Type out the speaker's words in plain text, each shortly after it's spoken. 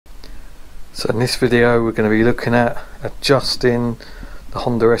So in this video we're going to be looking at adjusting the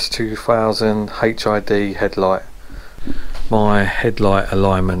Honda S2000 HID headlight. My headlight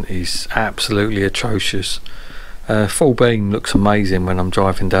alignment is absolutely atrocious. Full beam looks amazing when I'm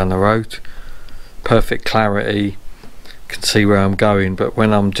driving down the road, perfect clarity, can see where I'm going, but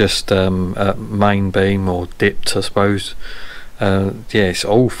when I'm just at main beam or dipped, I suppose, yeah, it's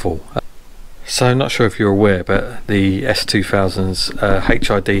awful. So not sure if you're aware, but the S2000's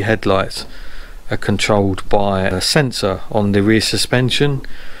HID headlights are controlled by a sensor on the rear suspension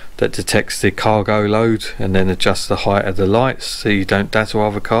that detects the cargo load and then adjusts the height of the lights so you don't dazzle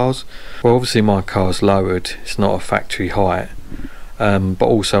other cars. Well, obviously my car's lowered, it's not a factory height, but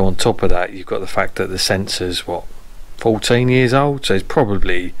also on top of that you've got the fact that the sensor's 14 years old, so it's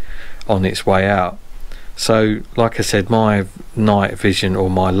probably on its way out. So like I said, my night vision or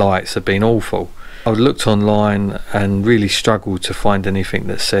my lights have been awful. I looked online and really struggled to find anything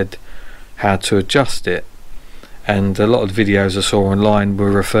that said how to adjust it, and a lot of the videos I saw online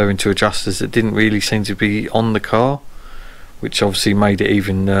were referring to adjusters that didn't really seem to be on the car, which obviously made it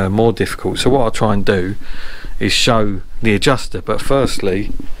even more difficult. So what I'll try and do is show the adjuster, but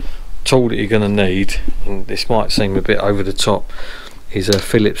firstly, tool that you're going to need, and this might seem a bit over the top, is a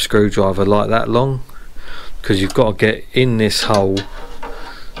Phillips screwdriver like that long, because you've got to get in this hole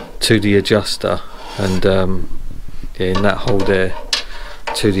to the adjuster, and yeah, in that hole there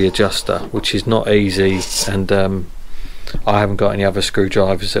to the adjuster, which is not easy, and I haven't got any other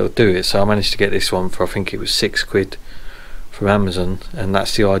screwdrivers that'll do it, so I managed to get this one for, I think it was £6 from Amazon, and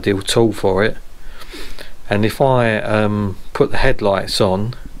that's the ideal tool for it. And if I put the headlights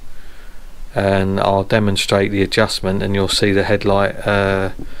on, and I'll demonstrate the adjustment, and you'll see the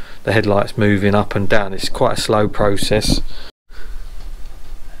headlights moving up and down. It's quite a slow process.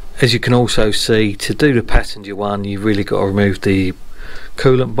 As you can also see, to do the passenger one you've really got to remove the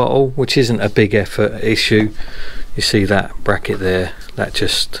coolant bottle, which isn't a big effort issue. You see that bracket there, that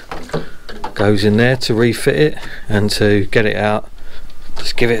just goes in there to refit it, and to get it out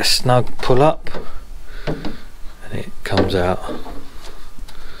just give it a snug pull up and it comes out,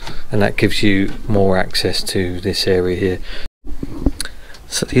 and that gives you more access to this area here.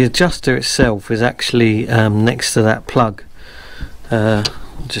 So the adjuster itself is actually next to that plug.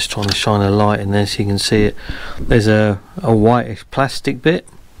 Just trying to shine a light in there so you can see it. There's a whitish plastic bit,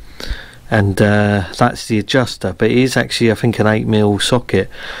 and that's the adjuster, but it is actually, I think, an 8mm socket,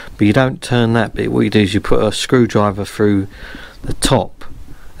 but you don't turn that bit. What you do is you put a screwdriver through the top,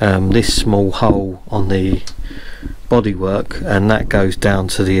 this small hole on the bodywork, and that goes down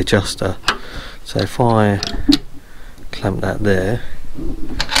to the adjuster. So if I clamp that there,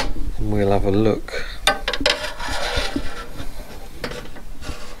 and we'll have a look.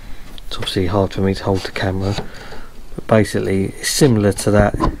 It's obviously hard for me to hold the camera, but basically it's similar to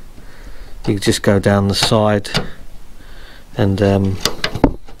that. You just go down the side, and I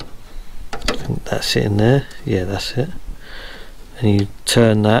think that's it in there, yeah, that's it, and you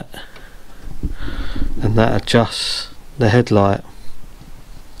turn that, and that adjusts the headlight.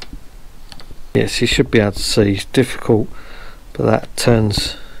 Yes, you should be able to see, it's difficult, but that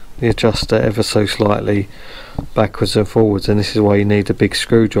turns the adjuster ever so slightly backwards and forwards, and this is why you need a big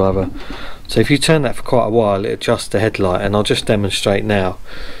screwdriver. So if you turn that for quite a while, it adjusts the headlight, and I'll just demonstrate now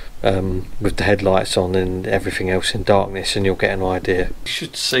with the headlights on and everything else in darkness, and you'll get an idea. You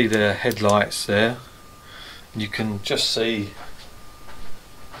should see the headlights there. You can just see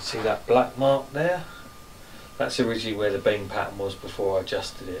that black mark there. That's originally where the beam pattern was before I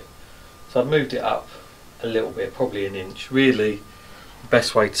adjusted it. So I've moved it up a little bit, probably an inch. Really, the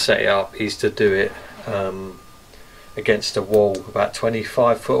best way to set it up is to do it against a wall about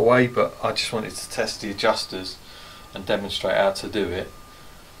 25 foot away, but I just wanted to test the adjusters and demonstrate how to do it.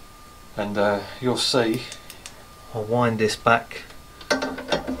 And you'll see, I'll wind this backwards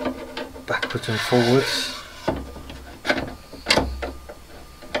and forwards.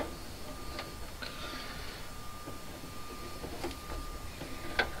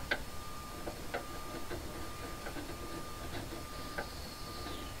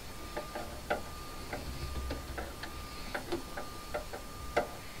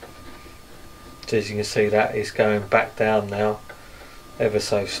 So as you can see, that is going back down now, ever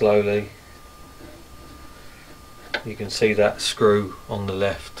so slowly. You can see that screw on the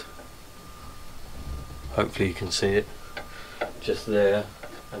left, hopefully you can see it just there,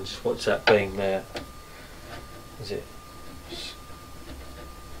 and just watch that beam there as it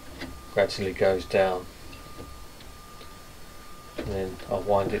gradually goes down, and then I'll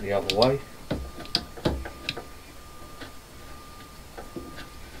wind it the other way.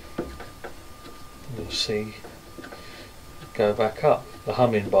 You'll see go back up. The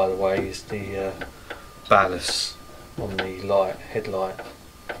humming, by the way, is the ballast on the headlight.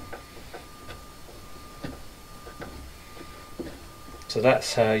 So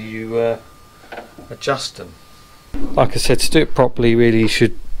that's how you adjust them. Like I said, to do it properly, really you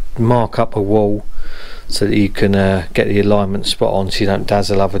should mark up a wall so that you can get the alignment spot on, so you don't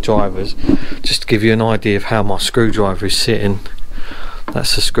dazzle other drivers. Just to give you an idea of how my screwdriver is sitting,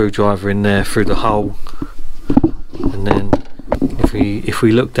 that's the screwdriver in there through the hole, and then if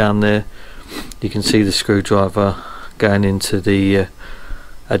we look down there, you can see the screwdriver going into the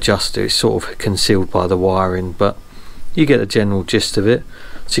adjuster. It's sort of concealed by the wiring, but you get the general gist of it.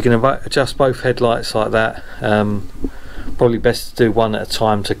 So you can adjust both headlights like that. Probably best to do one at a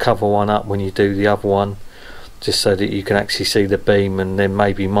time to cover one up when you do the other one, just so that you can actually see the beam, and then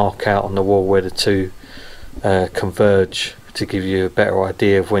maybe mark out on the wall where the two converge to give you a better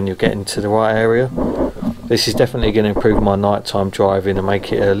idea of when you're getting to the right area. This is definitely going to improve my nighttime driving and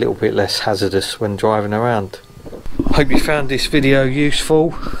make it a little bit less hazardous when driving around. I hope you found this video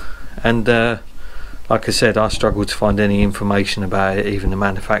useful, and like I said, I struggled to find any information about it. Even the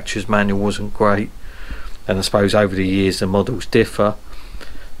manufacturer's manual wasn't great, and I suppose over the years the models differ.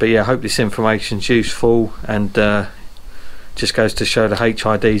 But yeah, I hope this information's useful, and just goes to show the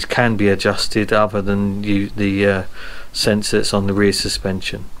HIDs can be adjusted other than the sensor that's on the rear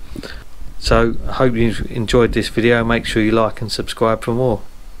suspension. So I hope you enjoyed this video. Make sure you like and subscribe for more.